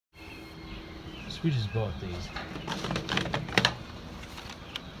We just bought these.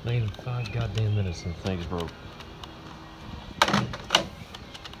 Not even 5 goddamn minutes and the thing's broke.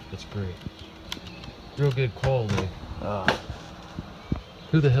 That's great. Real good quality.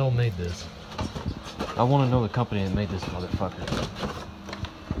 Who the hell made this? I want to know the company that made this motherfucker.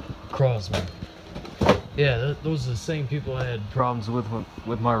 Crosman. Yeah, those are the same people I had problems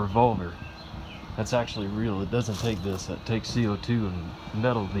with my revolver. That's actually real. It doesn't take this. It takes CO2 and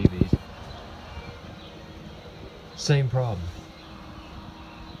metal BBs. Same problem.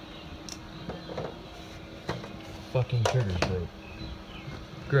 Fucking triggers broke.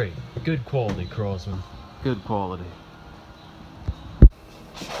 Great. Good quality, Crosman. Good quality.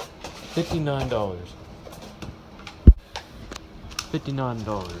 $59.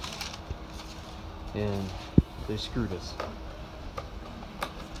 $59. And they screwed us.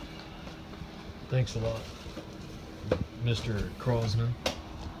 Thanks a lot, Mr. Crosman.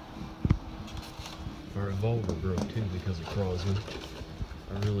 My revolver broke too because of Crosman.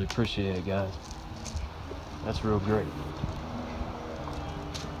 I really appreciate it, guys. That's real great.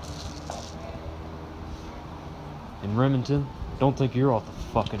 In Remington, don't think you're off the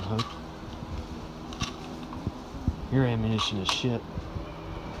fucking hook. Your ammunition is shit.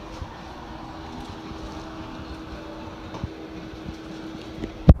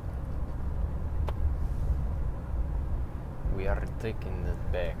 We are taking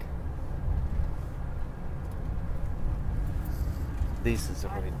it back. This is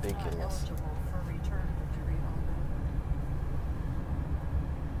ridiculous.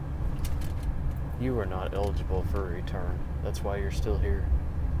 You are not eligible for a return. That's why you're still here.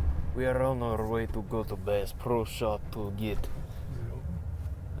 We are on our way to go to Bass Pro Shop to get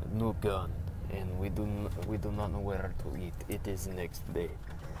a new gun, and we do not know where to eat. It is next day.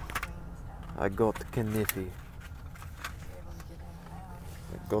 I got Kniffy.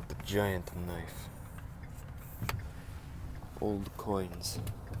 I got the giant knife. Old coins.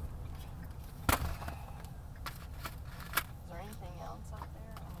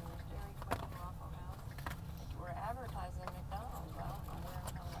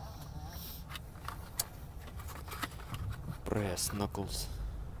 Brass knuckles.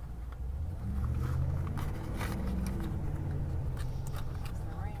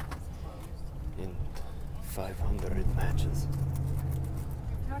 And 500 matches.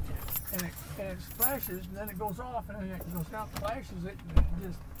 You touch it, and it flashes, and then it goes off, and then it goes out, flashes it, and it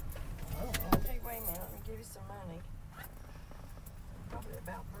just. Oh, okay, wait a minute. Let me give you some money. Probably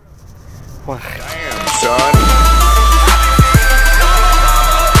about What? Damn, son.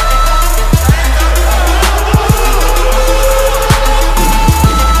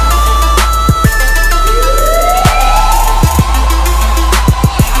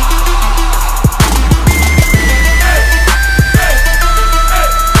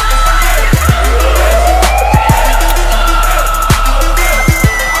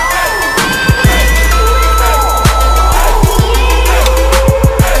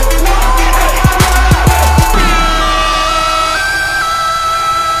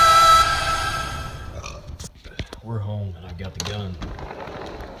 We're home and I got the gun.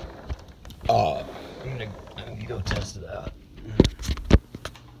 I'm gonna go test it out.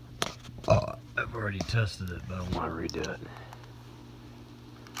 I've already tested it, but I want to redo it.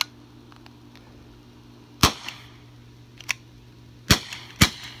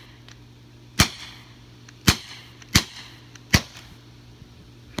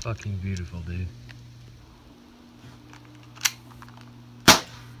 Fucking beautiful, dude.